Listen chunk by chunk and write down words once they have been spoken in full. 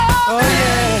Oh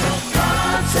yeah.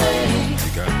 God sake,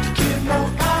 you got to give more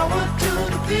power to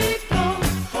the people.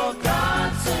 For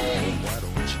God's sake, why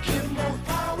don't you give more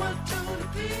power to the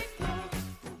people?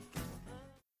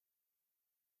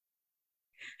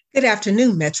 Good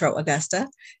afternoon, Metro Augusta.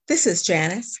 This is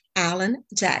Janice Allen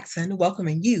Jackson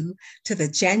welcoming you to the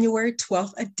January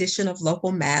 12th edition of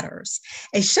Local Matters,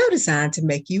 a show designed to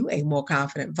make you a more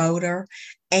confident voter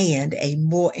and a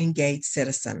more engaged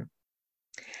citizen.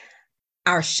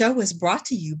 Our show is brought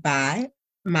to you by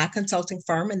my consulting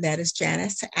firm, and that is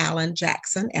Janice Allen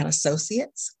Jackson and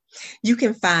Associates. You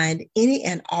can find any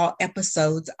and all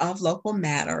episodes of Local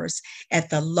Matters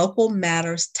at the Local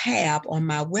Matters tab on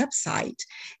my website,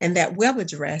 and that web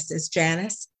address is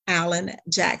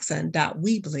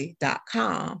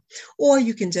janiceallenjackson.weebly.com, or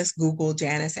you can just Google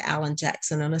Janice Allen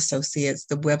Jackson and Associates.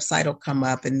 The website will come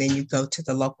up, and then you go to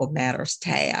the Local Matters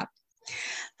tab.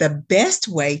 The best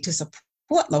way to support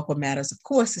Local Matters, of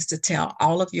course, is to tell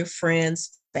all of your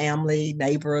friends, family,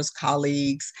 neighbors,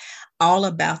 colleagues, all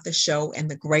about the show and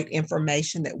the great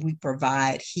information that we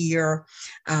provide here.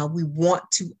 We want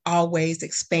to always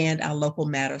expand our Local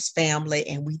Matters family,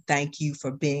 and we thank you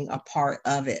for being a part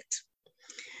of it.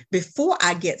 Before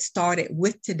I get started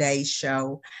with today's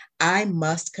show, I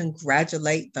must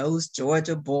congratulate those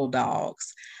Georgia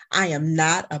Bulldogs. I am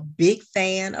not a big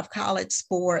fan of college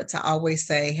sports. I always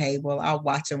say, hey, well, I'll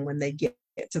watch them when they get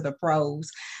to the pros,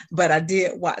 but I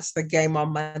did watch the game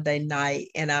on Monday night,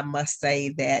 and I must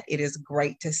say that it is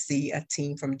great to see a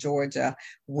team from Georgia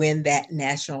win that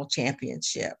national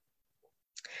championship.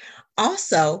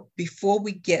 Also, before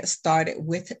we get started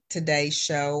with today's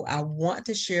show, I want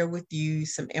to share with you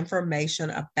some information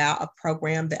about a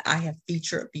program that I have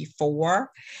featured before,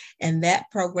 and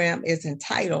that program is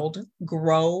entitled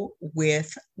Grow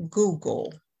with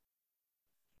Google.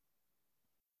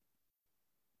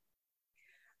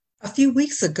 A few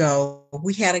weeks ago,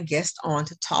 we had a guest on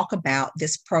to talk about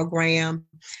this program.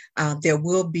 There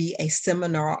will be a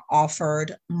seminar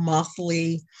offered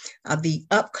monthly. The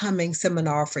upcoming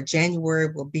seminar for January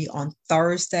will be on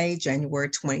Thursday, January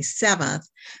 27th,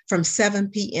 from 7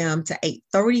 p.m. to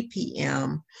 8:30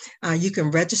 p.m. You can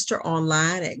register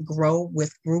online at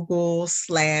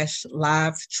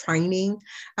growwithgoogle.com/live training.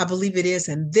 I believe it is,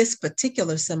 and this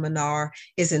particular seminar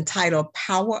is entitled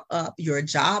Power Up Your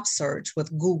Job Search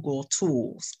with Google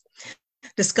Tools.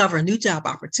 Discover new job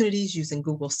opportunities using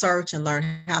Google search and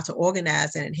learn how to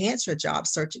organize and enhance your job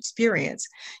search experience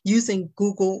using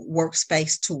Google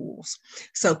Workspace tools.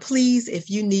 So please, if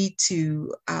you need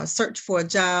to search for a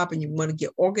job and you want to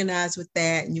get organized with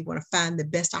that and you want to find the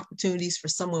best opportunities for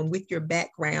someone with your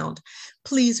background,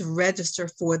 please register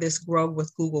for this Grow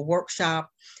with Google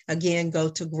workshop. Again, go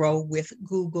to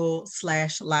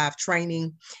growwithgoogle.com/live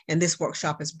training. And this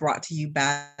workshop is brought to you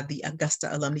by the Augusta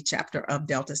Alumni Chapter of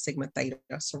Delta Sigma Theta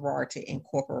Sorority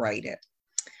Incorporated.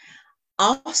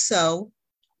 Also,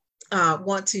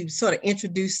 want to sort of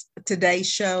introduce today's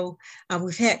show.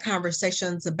 We've had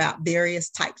conversations about various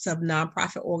types of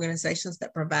nonprofit organizations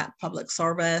that provide public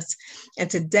service. And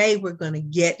today we're going to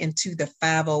get into the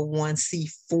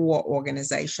 501c4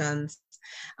 organizations.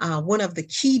 One of the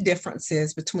key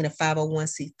differences between a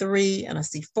 501c3 and a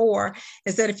C4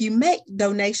 is that if you make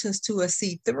donations to a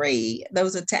C3,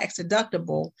 those are tax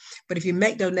deductible. But if you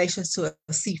make donations to a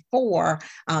C4,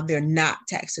 they're not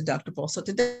tax deductible. So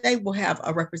today we'll have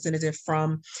a representative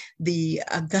from the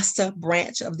Augusta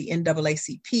branch of the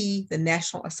NAACP, the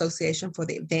National Association for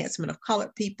the Advancement of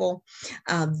Colored People.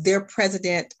 Their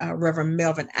president, Reverend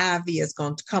Melvin Ivey, is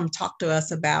going to come talk to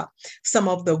us about some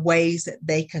of the ways that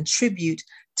they contribute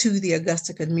to the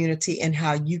Augusta community and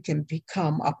how you can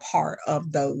become a part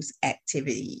of those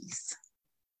activities.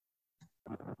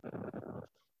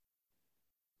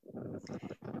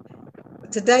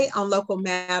 Today on Local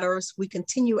Matters, we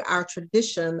continue our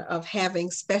tradition of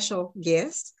having special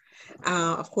guests.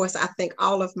 Of course, I think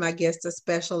all of my guests are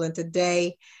special, and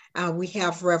today we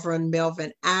have Reverend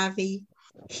Melvin Ivey.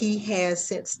 He has,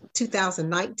 since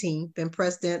 2019, been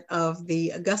president of the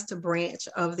Augusta branch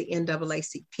of the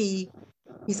NAACP.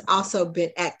 He's also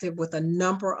been active with a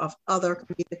number of other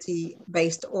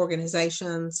community-based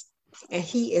organizations, and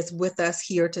he is with us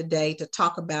here today to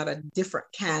talk about a different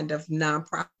kind of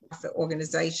nonprofit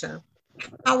organization.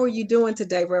 How are you doing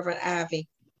today, Reverend Ivey?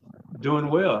 Doing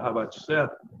well. How about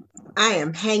yourself? I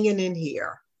am hanging in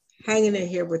here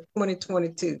with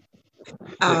 2022.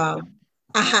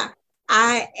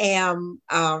 I am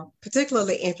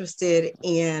particularly interested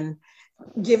in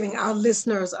giving our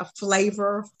listeners a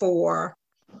flavor for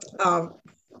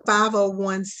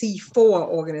 501c4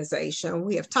 organization.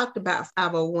 We have talked about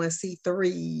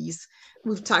 501c3s.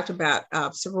 We've talked about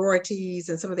sororities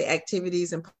and some of the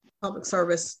activities and public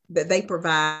service that they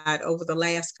provide over the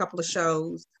last couple of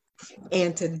shows.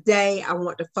 And today I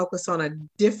want to focus on a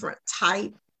different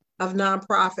type of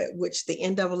nonprofit, which the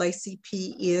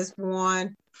NAACP is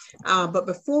one. But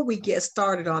before we get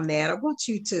started on that, I want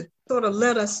you to sort of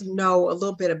let us know a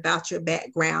little bit about your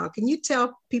background. Can you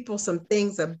tell people some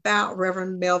things about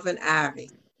Reverend Melvin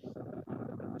Ivey?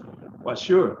 Well,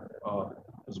 sure. I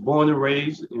was born and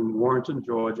raised in Warrenton,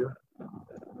 Georgia,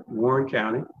 Warren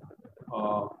County.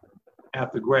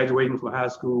 After graduating from high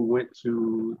school, went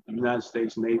to the United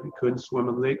States Navy. Couldn't swim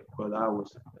a lick, but I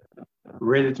was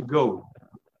ready to go.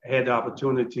 I had the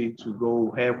opportunity to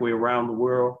go halfway around the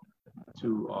world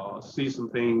to see some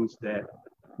things that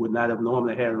would not have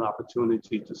normally had an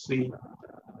opportunity to see.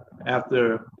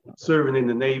 After serving in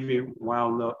the Navy,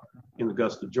 wound up in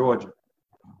Augusta, Georgia.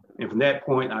 And from that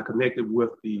point, I connected with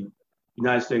the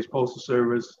United States Postal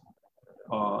Service,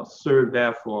 served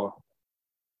there for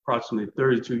approximately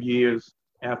 32 years.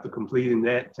 After completing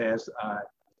that task, I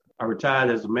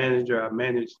retired as a manager. I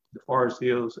managed the Forest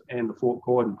Hills and the Fort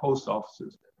Gordon post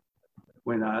offices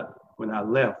when I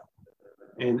left.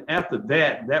 And after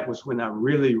that, that was when I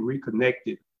really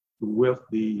reconnected with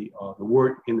the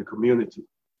work in the community.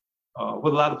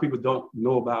 What a lot of people don't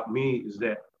know about me is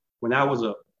that when I was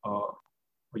a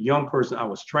young person, I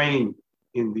was trained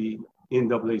in the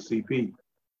NAACP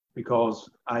because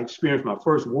I experienced my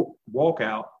first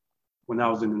walkout when I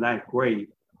was in the 9th grade.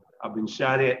 I've been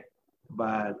shot at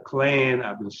by Klan.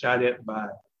 I've been shot at by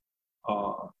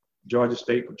Georgia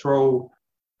State Patrol.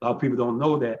 A lot of people don't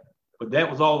know that, but that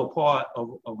was all a part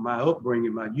of my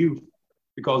upbringing, my youth,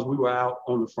 because we were out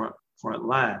on the front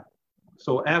line.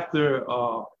 So after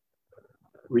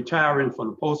retiring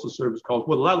from the Postal Service, because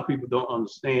what a lot of people don't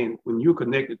understand, when you're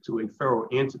connected to a federal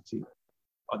entity,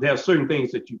 there are certain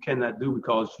things that you cannot do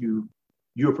because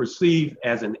you're perceived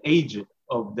as an agent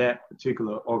of that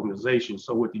particular organization.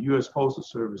 So with the U.S. Postal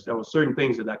Service, there were certain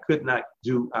things that I could not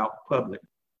do out public.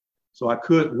 So I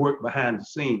could work behind the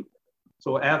scene.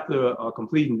 So after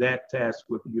completing that task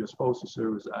with the U.S. Postal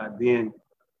Service, I then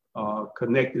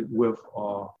connected with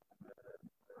our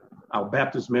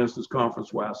Baptist Ministers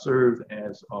Conference, where I served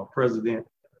as president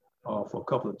for a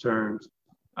couple of terms.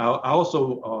 I'm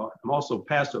also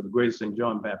pastor of the Greater St.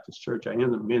 John Baptist Church. I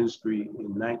entered ministry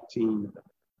in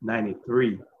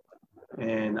 1993,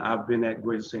 and I've been at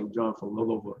Greater St. John for a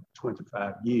little over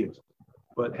 25 years.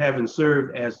 But having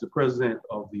served as the president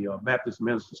of the Baptist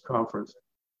Ministers Conference,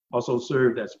 also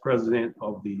served as president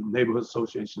of the Neighborhood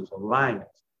Associations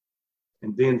Alliance.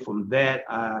 And then from that,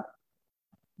 I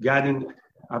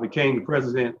became the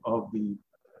president of the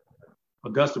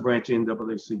Augusta Branch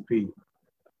NAACP.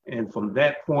 And from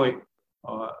that point,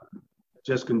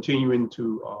 just continuing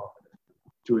to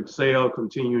excel,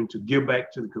 continuing to give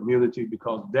back to the community,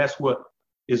 because that's what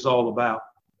it's all about.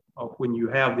 When you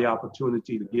have the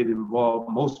opportunity to get involved,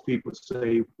 most people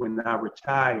say, when I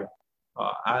retire,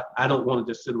 I don't want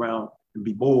to just sit around and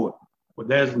be bored. But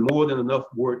there's more than enough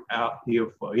work out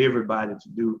here for everybody to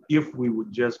do if we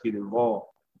would just get involved.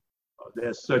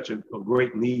 There's such a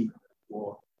great need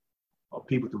for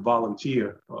people to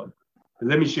volunteer. And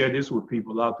let me share this with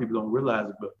people. A lot of people don't realize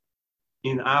it, but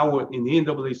in the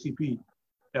NAACP,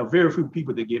 there are very few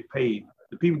people that get paid.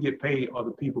 The people get paid are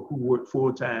the people who work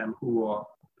full-time, who are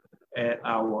at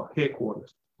our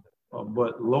headquarters.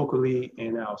 But locally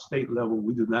and our state level,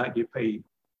 we do not get paid.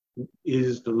 It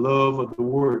is the love of the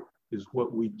work is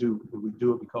what we do. And we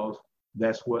do it because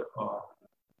that's what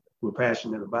we're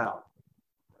passionate about.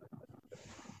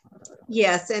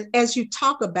 Yes, and as you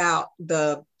talk about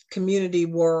the community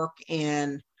work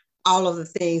and all of the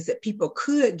things that people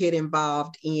could get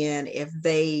involved in if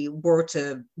they were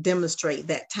to demonstrate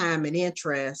that time and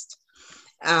interest,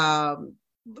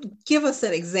 give us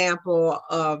an example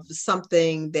of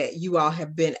something that you all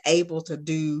have been able to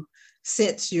do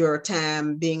since your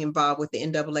time being involved with the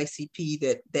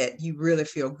NAACP that you really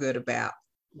feel good about.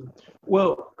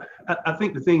 Well, I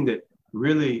think the thing that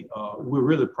really we're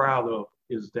really proud of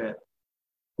is that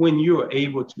when you are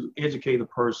able to educate a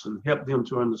person, help them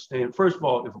to understand, first of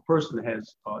all, if a person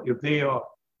has, if they are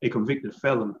a convicted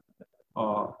felon,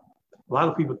 a lot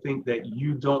of people think that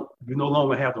you no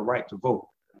longer have the right to vote,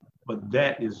 but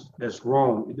that's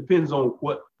wrong. It depends on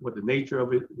what the nature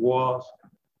of it was.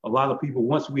 A lot of people,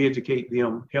 once we educate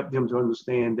them, help them to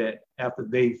understand that after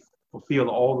they fulfill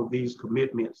all of these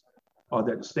commitments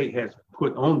that the state has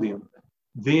put on them,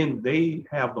 then they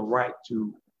have the right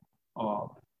to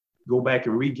go back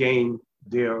and regain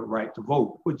their right to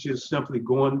vote, which is simply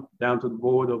going down to the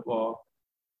board of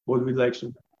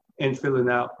election and filling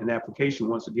out an application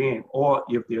once again. Or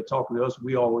if they're talking to us,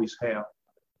 we always have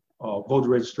voter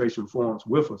registration forms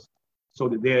with us. so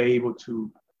that they're able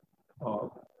to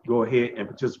go ahead and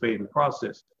participate in the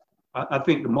process. I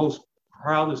think the most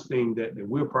proudest thing that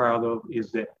we're proud of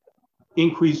is that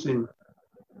increasing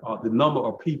the number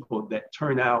of people that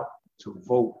turn out to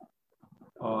vote,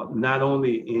 not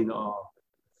only in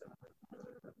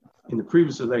the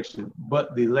previous election,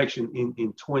 but the election in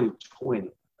 2020.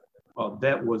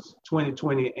 That was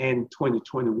 2020 and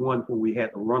 2021 when we had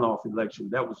the runoff election.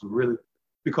 That was really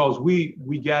because we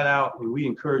got out and we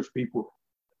encouraged people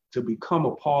to become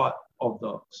a part of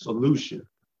the solution,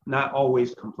 not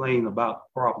always complain about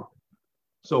the problem.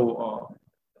 So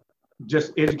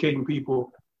just educating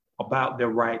people about their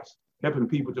rights, helping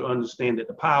people to understand that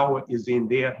the power is in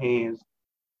their hands.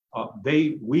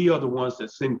 We are the ones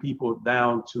that send people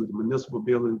down to the municipal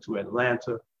building, to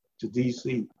Atlanta, to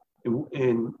DC,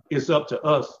 and it's up to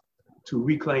us to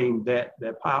reclaim that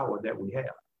power that we have.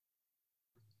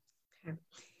 Okay.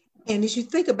 And as you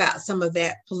think about some of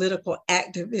that political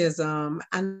activism,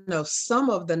 I know some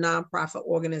of the nonprofit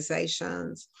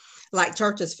organizations, like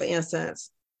churches, for instance,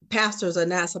 pastors are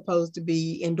not supposed to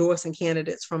be endorsing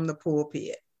candidates from the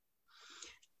pulpit.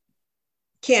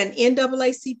 Can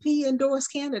NAACP endorse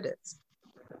candidates?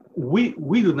 We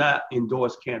do not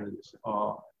endorse candidates.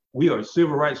 We are a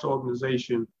civil rights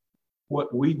organization.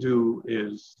 What we do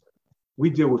is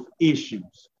we deal with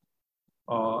issues.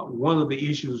 One of the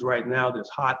issues right now that's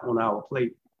hot on our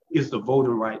plate is the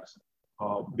voting rights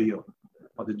bill,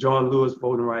 the John Lewis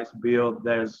voting rights bill.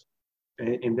 There's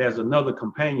another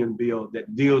companion bill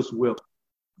that deals with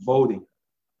voting.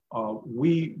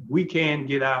 We can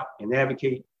get out and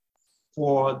advocate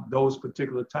for those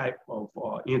particular type of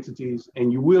entities,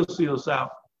 and you will see us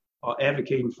out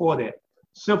advocating for that,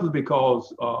 simply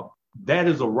because that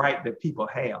is a right that people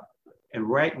have. And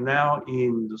right now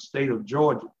in the state of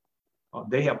Georgia,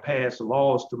 they have passed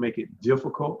laws to make it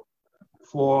difficult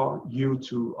for you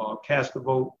to cast a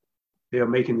vote. They're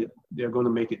going to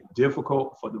make it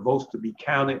difficult for the votes to be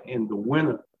counted and the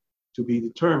winner to be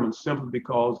determined, simply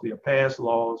because they have passed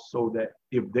laws so that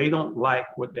if they don't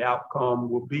like what the outcome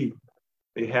will be,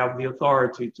 they have the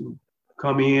authority to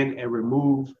come in and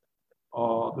remove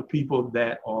the people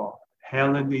that are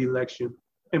handling the election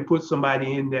and put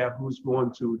somebody in there who's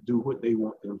going to do what they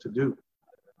want them to do.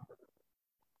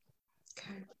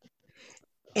 Okay.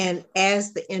 And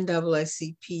as the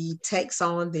NAACP takes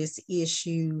on this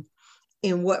issue,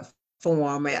 in what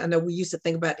form? I know we used to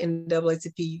think about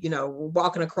NAACP,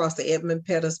 walking across the Edmund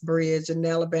Pettus Bridge in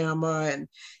Alabama and,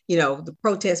 the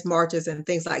protest marches and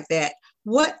things like that.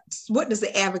 What does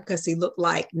the advocacy look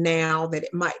like now that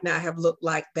it might not have looked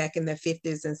like back in the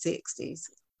 50s and 60s?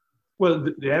 Well,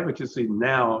 the advocacy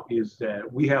now is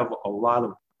that we have a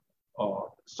lot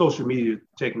of social media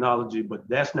technology, but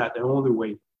that's not the only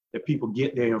way that people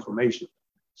get their information.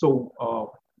 So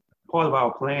part of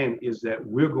our plan is that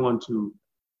we're going to,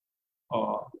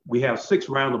 we have 6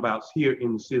 roundabouts here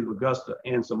in the city of Augusta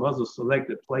and some other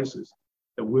selected places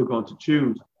that we're going to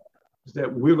choose, is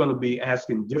that we're going to be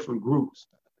asking different groups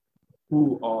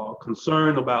who are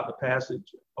concerned about the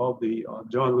passage of the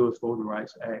John Lewis Voting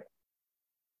Rights Act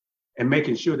and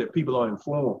making sure that people are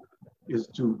informed, is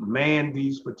to man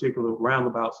these particular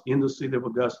roundabouts in the city of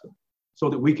Augusta so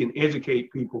that we can educate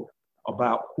people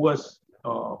about what's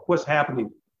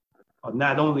happening,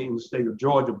 not only in the state of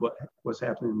Georgia, but what's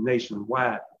happening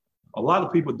nationwide. A lot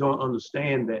of people don't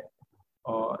understand that,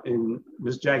 and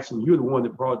Ms. Jackson, you're the one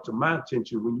that brought it to my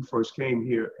attention when you first came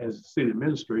here as a city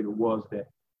administrator, was that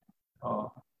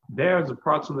there's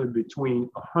approximately between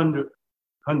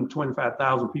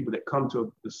 125,000 people that come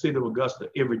to the city of Augusta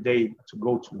every day to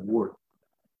go to work.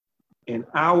 And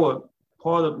our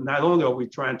part of, not only are we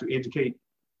trying to educate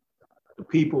the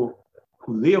people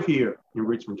who live here in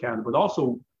Richmond County, but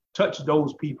also touch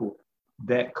those people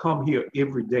that come here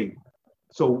every day.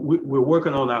 So we're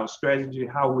working on our strategy,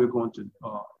 how we're going to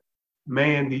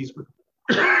man these,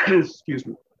 excuse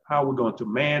me, how we're going to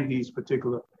man these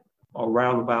particular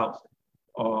roundabouts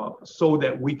so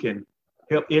that we can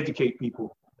help educate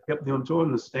people, help them to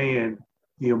understand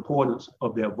the importance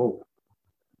of their vote.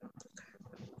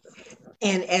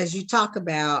 And as you talk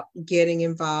about getting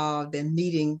involved and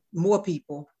needing more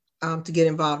people to get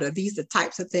involved, are these the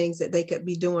types of things that they could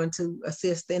be doing to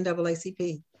assist the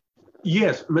NAACP?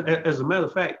 Yes, as a matter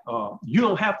of fact, you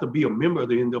don't have to be a member of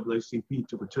the NAACP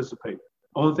to participate.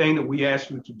 Only thing that we ask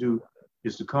you to do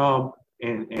is to come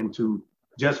and to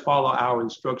just follow our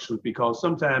instructions, because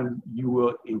sometimes you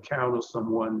will encounter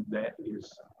someone that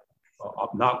is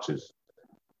obnoxious,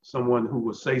 someone who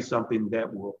will say something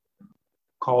that will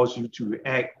cause you to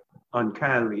act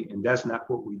unkindly, and that's not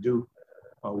what we do.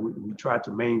 We try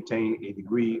to maintain a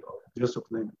degree of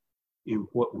discipline in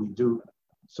what we do.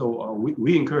 So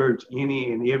we encourage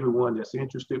any and everyone that's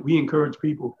interested. We encourage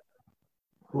people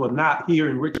who are not here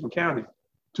in Richmond County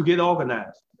to get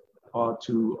organized,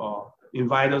 to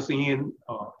invite us in,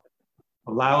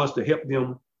 allow us to help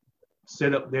them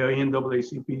set up their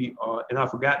NAACP. And I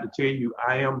forgot to tell you,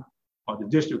 I am the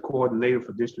district coordinator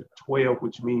for District 12,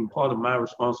 which means part of my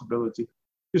responsibility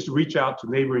is to reach out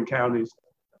to neighboring counties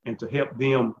and to help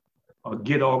them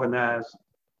get organized,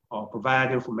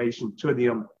 provide information to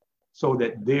them so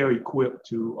that they're equipped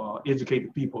to educate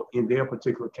the people in their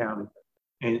particular county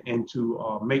and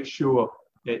to make sure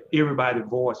that everybody's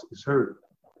voice is heard.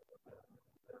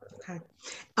 Okay.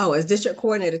 Oh, as district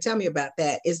coordinator, tell me about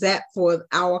that. Is that for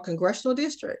our congressional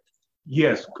district?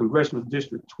 Yes, Congressional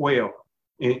District 12.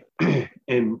 And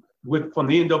from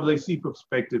the NAACP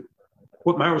perspective,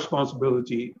 what my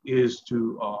responsibility is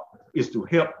to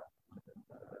help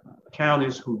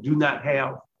counties who do not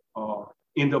have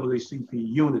NAACP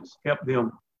units, help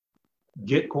them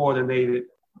get coordinated,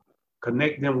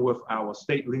 connect them with our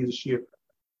state leadership,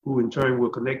 who in turn will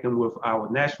connect them with our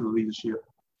national leadership,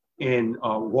 and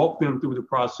walk them through the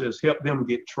process, help them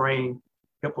get trained,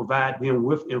 help provide them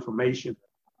with information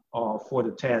for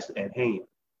the task at hand.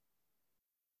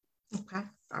 Okay,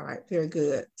 all right, very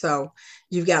good. So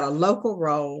you've got a local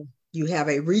role, you have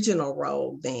a regional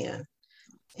role then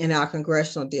in our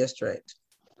congressional district.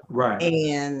 Right.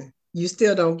 And you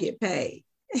still don't get paid.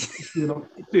 Still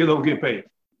don't get paid.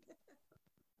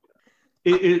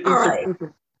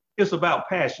 It's about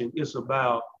passion. It's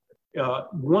about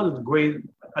one of the great,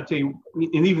 I tell you,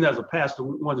 and even as a pastor,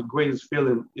 one of the greatest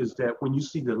feelings is that when you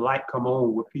see the light come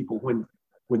on with people, when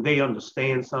they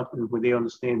understand something, when they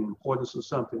understand the importance of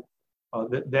something,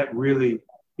 that really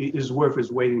is worth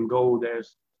its weight in gold.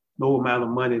 There's no amount of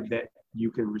money that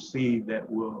you can receive that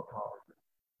will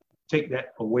take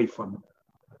that away from you.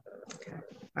 Okay,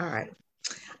 all right.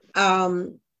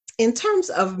 In terms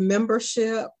of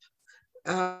membership,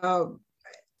 how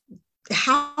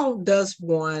does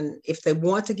one, if they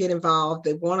want to get involved,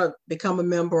 they want to become a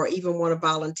member or even want to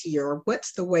volunteer,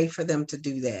 what's the way for them to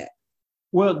do that?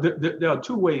 Well, there are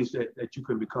two ways that you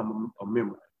can become a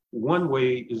member. One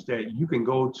way is that you can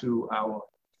go to our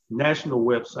national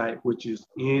website, which is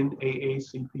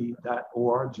naacp.org,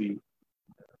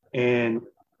 and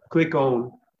click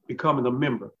on becoming a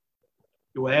member.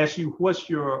 It will ask you, what's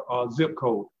your zip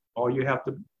code? All you have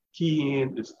to key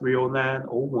in is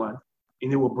 30901,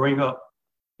 and it will bring up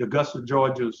the Augusta,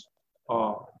 Georgia's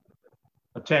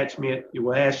attachment. It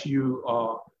will ask you,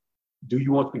 do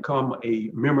you want to become a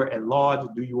member at large?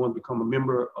 Do you want to become a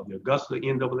member of the Augusta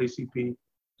NAACP?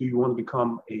 Do you want to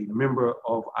become a member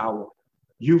of our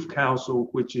youth council,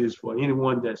 which is for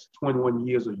anyone that's 21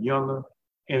 years or younger?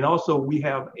 And also we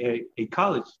have a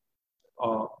college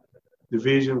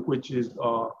division, which is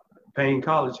Payne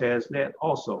College has that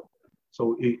also.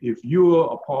 So if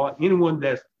you're a part, anyone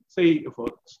that's, say if a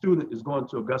student is going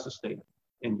to Augusta State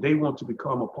and they want to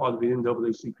become a part of the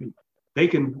NAACP, they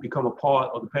can become a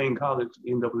part of the Payne College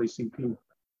NAACP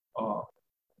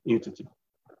entity.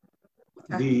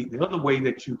 The other way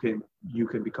that you can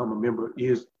become a member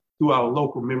is through our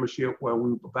local membership, where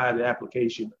we provide an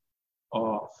application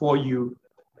for you,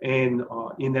 and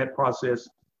in that process,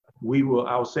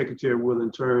 our secretary will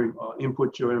in turn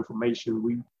input your information.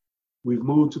 We've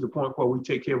moved to the point where we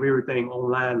take care of everything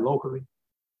online locally.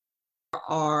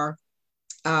 Our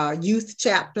youth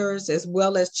chapters as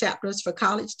well as chapters for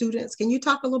college students. Can you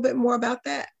talk a little bit more about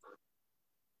that?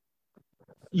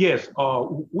 Yes,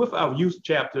 with our youth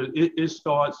chapter, it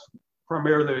starts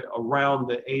primarily around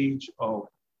the age of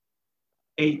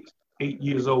 8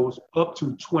 years old up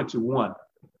to 21.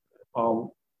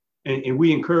 And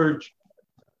we encourage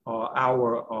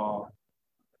our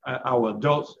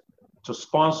adults to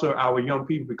sponsor our young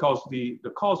people, because the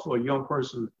cost for a young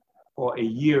person for a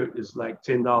year is like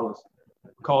 $10.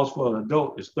 The cost for an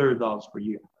adult is $30 per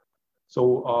year.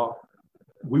 So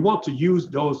we want to use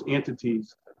those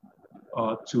entities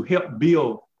to help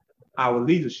build our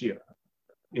leadership.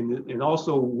 And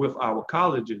also with our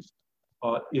colleges,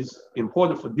 it's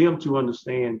important for them to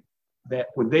understand that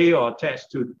when they are attached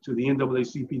to the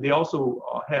NAACP, they also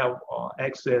have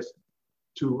access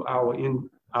to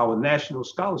our national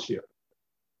scholarship.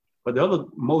 But the other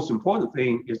most important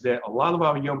thing is that a lot of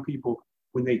our young people,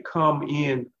 when they come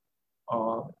in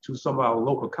to some of our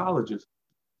local colleges,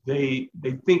 they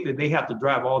think that they have to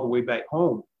drive all the way back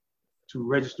home to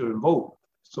register and vote.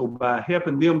 So by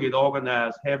helping them get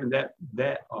organized, having that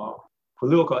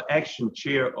political action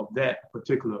chair of that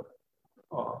particular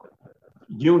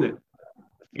unit,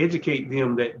 educate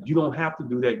them that you don't have to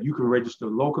do that. You can register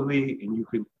locally and you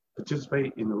can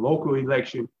participate in the local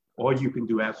election, or you can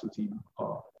do absentee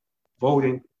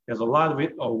voting. There's a lot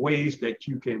of ways that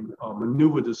you can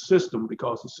maneuver the system,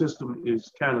 because the system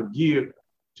is kind of geared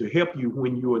to help you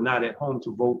when you are not at home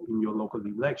to vote in your local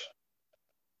election.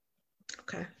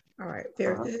 Okay. All right.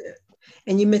 Very good.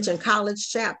 And you mentioned college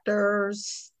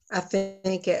chapters, I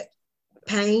think at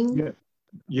Payne? Yeah.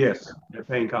 Yes, at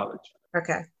Payne College.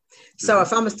 Okay. So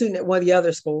if I'm a student at one of the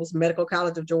other schools, Medical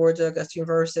College of Georgia, Augusta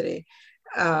University,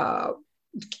 what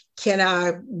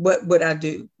would I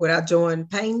do? Would I join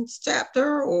Payne's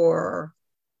chapter, or?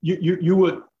 You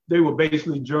would, they would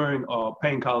basically join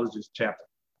Payne College's chapter.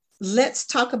 Let's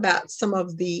talk about some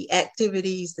of the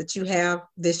activities that you have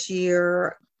this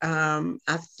year.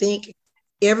 I think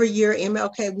every year,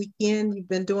 MLK weekend, you've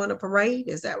been doing a parade.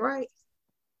 Is that right?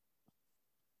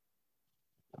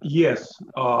 Yes.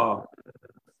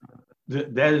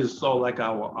 That is so like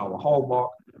our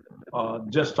hallmark.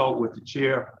 Just talked with the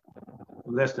chair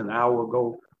less than an hour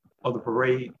ago of the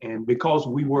parade. And because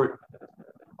we work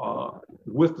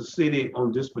with the city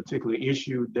on this particular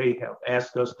issue, they have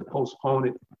asked us to postpone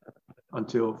it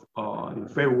until in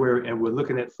February. And we're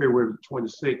looking at February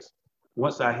 26th.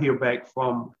 Once I hear back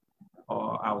from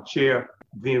our chair,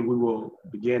 then we will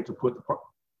begin to put the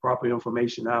proper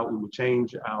information out. We will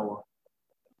change our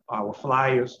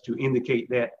flyers to indicate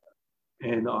that.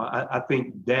 And I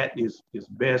think that is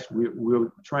best.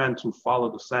 We're trying to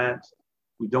follow the science.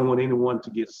 We don't want anyone to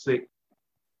get sick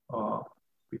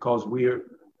because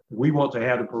we want to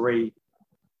have the parade,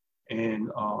 and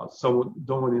so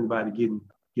don't want anybody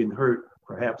getting hurt,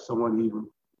 perhaps someone even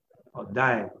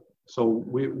dying. So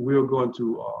we're going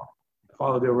to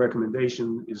follow their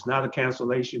recommendation. It's not a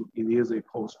cancellation, it is a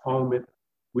postponement.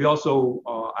 We also,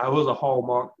 our other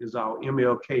hallmark is our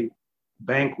MLK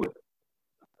banquet.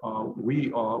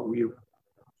 We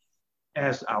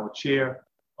asked our chair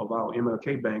of our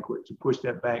MLK banquet to push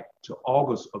that back to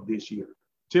August of this year.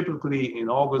 Typically in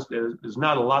August, there's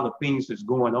not a lot of things that's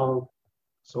going on.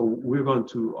 So we're going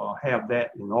to have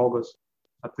that in August.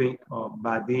 I think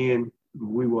by then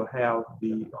we will have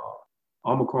the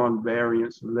Omicron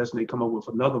variants, unless they come up with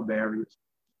another variant.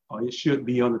 It should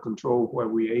be under control where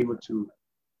we're able to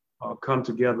come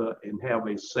together and have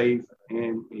a safe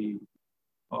and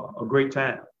a great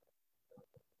time.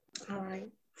 All right.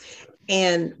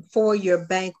 And for your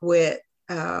banquet,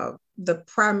 the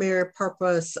primary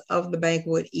purpose of the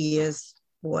banquet is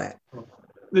what?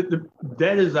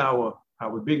 That is our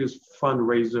biggest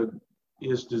fundraiser.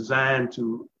 Is designed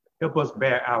to help us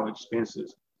bear our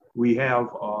expenses. We have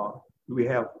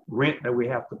rent that we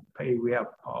have to pay. We have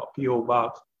PO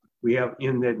box. We have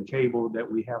internet and cable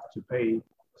that we have to pay.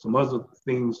 Some other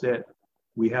things that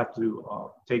we have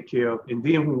to take care of. And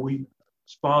then when we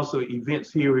sponsor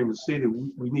events here in the city,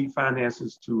 we need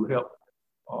finances to help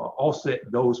offset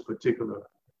those particular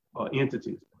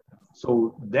entities.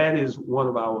 So that is one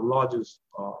of our largest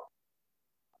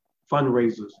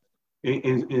fundraisers.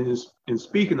 And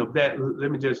speaking of that,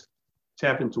 let me just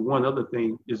tap into one other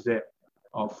thing, is that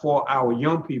for our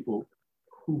young people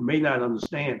who may not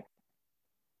understand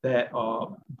that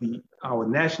our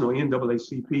national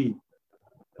NAACP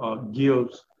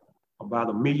gives about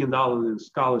 $1 million in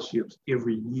scholarships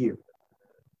every year.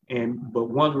 But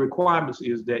one of the requirements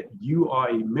is that you are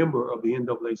a member of the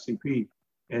NAACP,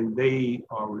 and they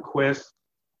request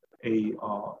a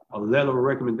letter of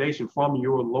recommendation from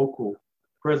your local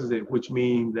president, which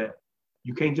means that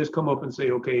you can't just come up and say,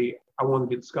 okay, I want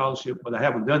to get the scholarship, but I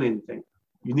haven't done anything.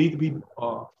 You need to be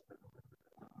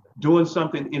doing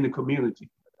something in the community.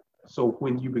 So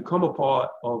when you become a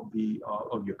part of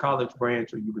your college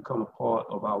branch, or you become a part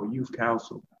of our youth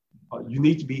council, you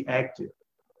need to be active.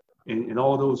 And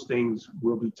all those things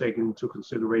will be taken into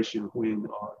consideration when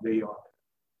they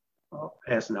are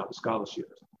passing out the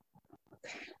scholarships.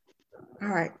 All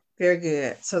right, very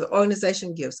good. So the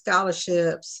organization gives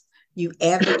scholarships, you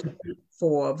advocate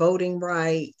for voting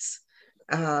rights,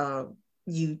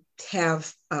 you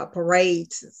have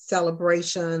parades,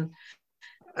 celebration.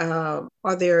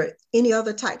 Are there any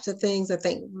other types of things? I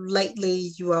think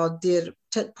lately you all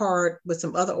took part with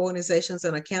some other organizations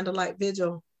in a candlelight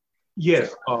vigil.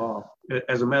 Yes,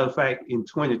 as a matter of fact, in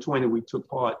 2020, we took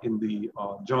part in the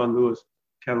John Lewis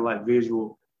Candlelight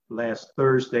Vigil last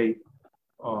Thursday,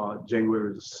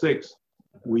 January the 6th.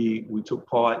 We took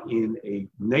part in a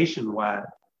nationwide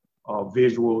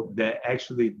visual that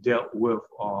actually dealt with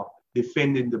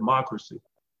defending democracy.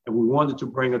 And we wanted to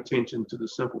bring attention to the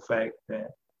simple fact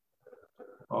that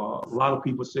a lot of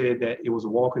people said that it was a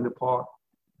walk in the park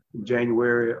in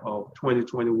January of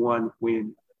 2021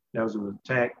 when there was an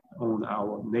attack on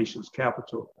our nation's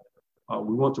capital.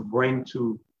 We want to bring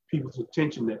to people's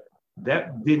attention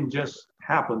that didn't just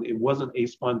happen. It wasn't a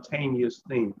spontaneous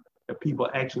thing. that people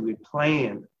actually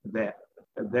plan that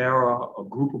there are a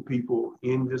group of people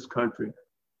in this country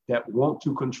that want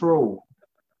to control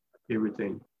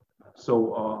everything.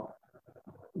 So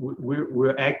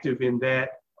we're active in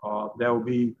that. There will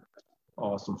be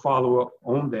some follow-up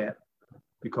on that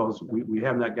because we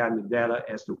have not gotten the data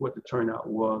as to what the turnout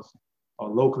was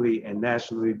locally and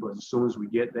nationally, but as soon as we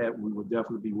get that, we will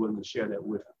definitely be willing to share that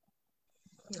with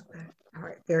you. Okay. All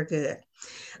right, very good.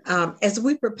 As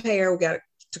we prepare, we got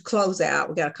to close out.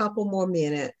 We got a couple more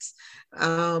minutes.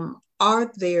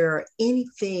 Are there any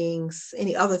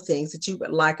other things that you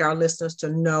would like our listeners to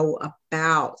know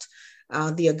about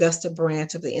the Augusta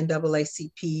branch of the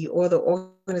NAACP or the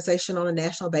organization on a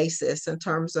national basis in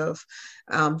terms of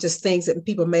just things that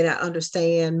people may not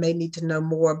understand, may need to know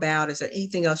more about? Is there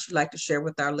anything else you'd like to share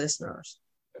with our listeners?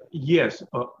 Yes,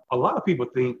 a lot of people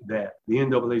think that the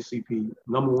NAACP,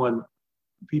 number one,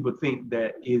 people think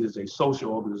that it is a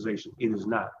social organization. It is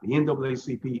not. The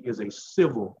NAACP is a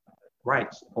civil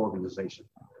rights organization.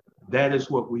 That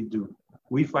is what we do.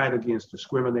 We fight against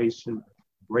discrimination,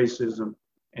 racism,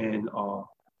 and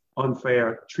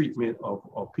unfair treatment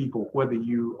of people, whether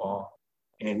you are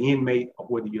an inmate or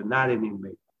whether you're not an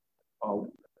inmate.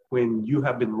 When you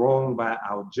have been wronged by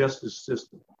our justice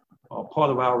system,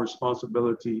 part of our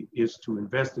responsibility is to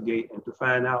investigate and to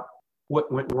find out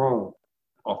what went wrong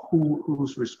or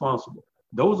who's responsible.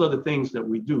 Those are the things that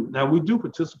we do. Now, we do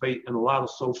participate in a lot of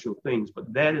social things,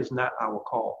 but that is not our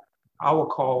call. Our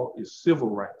call is civil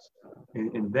rights,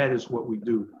 and that is what we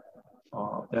do.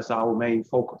 That's our main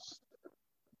focus.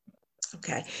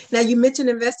 Okay. Now, you mentioned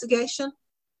investigation.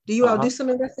 Do you all do some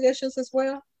investigations as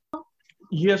well?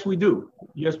 Yes, we do.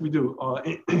 Yes, we do.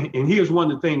 And here's one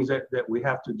of the things that we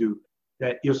have to do,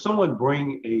 that if someone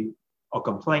bring a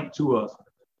complaint to us,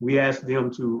 we ask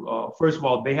them to, first of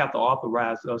all, they have to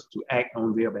authorize us to act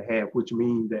on their behalf, which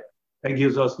means that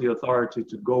gives us the authority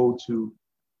to go to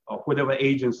whatever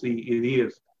agency it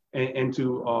is and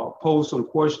to pose some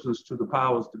questions to the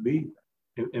powers to be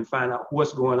and find out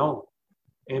what's going on.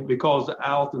 And because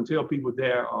I often tell people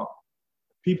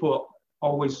people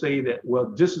always say that,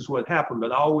 well, this is what happened,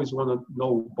 but I always want to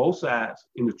know both sides,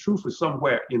 and the truth is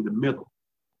somewhere in the middle.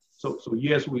 So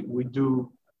yes, we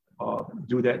do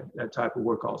that type of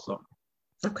work also.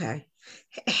 Okay.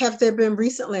 Have there been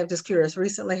recently, I'm just curious,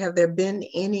 have there been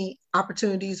any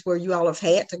opportunities where you all have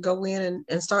had to go in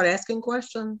and start asking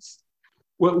questions?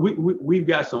 Well, we've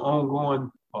got some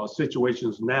ongoing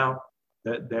situations now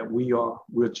that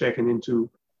we're checking into,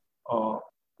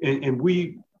 and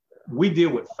we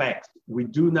deal with facts. We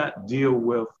do not deal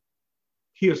with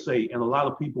hearsay, and a lot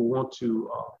of people want to.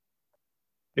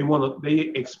 They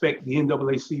expect the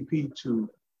NAACP to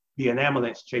be an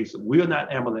ambulance chaser. We're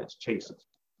not ambulance chasers.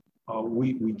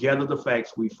 We gather the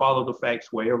facts. We follow the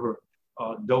facts wherever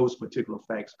those particular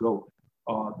facts go.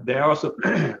 There are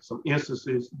some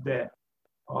instances that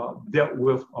dealt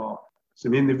with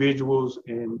some individuals,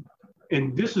 and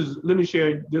let me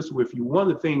share this with you. One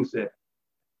of the things that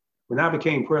when I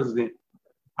became president,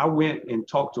 I went and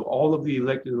talked to all of the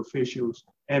elected officials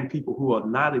and people who are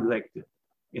not elected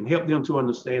and helped them to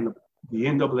understand the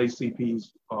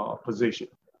NAACP's position.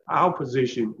 Our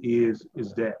position is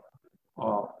that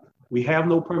we have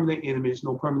no permanent enemies,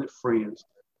 no permanent friends,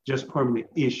 just permanent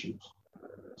issues.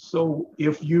 So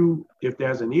if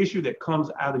there's an issue that comes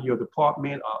out of your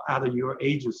department or out of your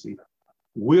agency,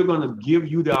 we're going to give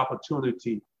you the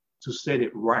opportunity to set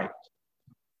it right.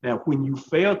 Now, when you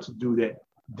fail to do that,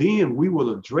 then we will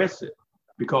address it,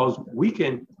 because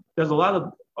there's a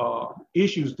lot of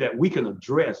issues that we can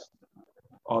address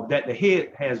that the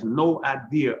head has no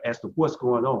idea as to what's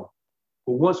going on.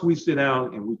 But once we sit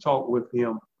down and we talk with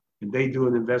them and they do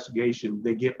an investigation,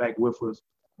 they get back with us,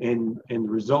 and the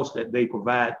results that they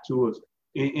provide to us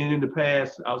in the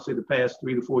past, I would say the past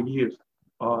 3 to 4 years,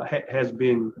 has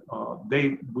been,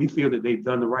 we feel that they've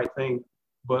done the right thing.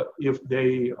 But if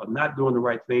they are not doing the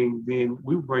right thing, then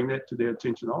we bring that to their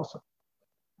attention also.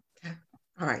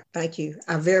 All right, thank you.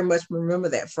 I very much remember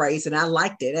that phrase, and I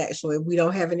liked it, actually. We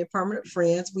don't have any permanent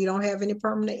friends. We don't have any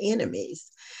permanent enemies.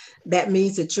 That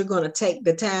means that you're going to take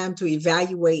the time to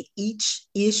evaluate each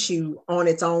issue on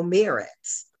its own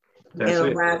merits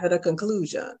and arrive at a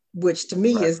conclusion, which to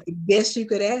me is the best you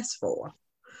could ask for.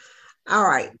 All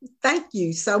right. Thank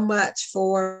you so much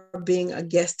for being a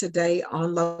guest today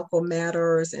on Local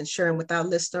Matters and sharing with our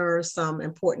listeners some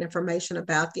important information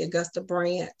about the Augusta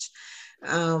branch.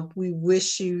 We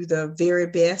wish you the very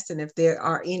best. And if there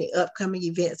are any upcoming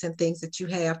events and things that you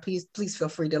have, please feel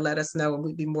free to let us know, and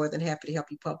we'd be more than happy to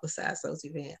help you publicize those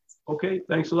events. Okay.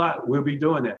 Thanks a lot. We'll be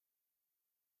doing that.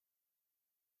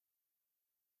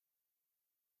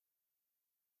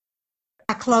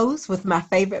 I close with my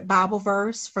favorite Bible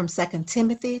verse from 2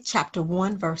 Timothy chapter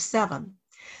 1, verse 7.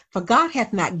 For God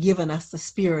hath not given us the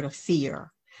spirit of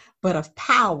fear, but of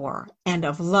power and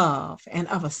of love and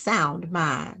of a sound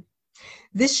mind.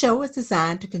 This show is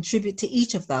designed to contribute to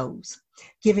each of those,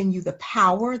 giving you the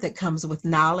power that comes with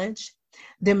knowledge,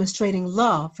 demonstrating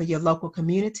love for your local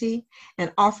community,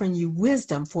 and offering you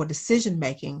wisdom for decision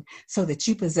making so that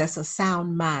you possess a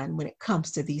sound mind when it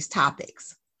comes to these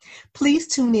topics. Please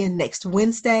tune in next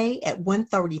Wednesday at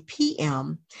 1:30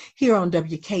 p.m. here on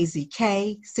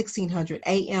WKZK 1600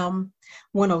 AM,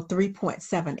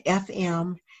 103.7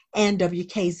 FM, and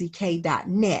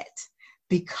WKZK.net,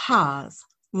 because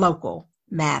local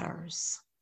matters.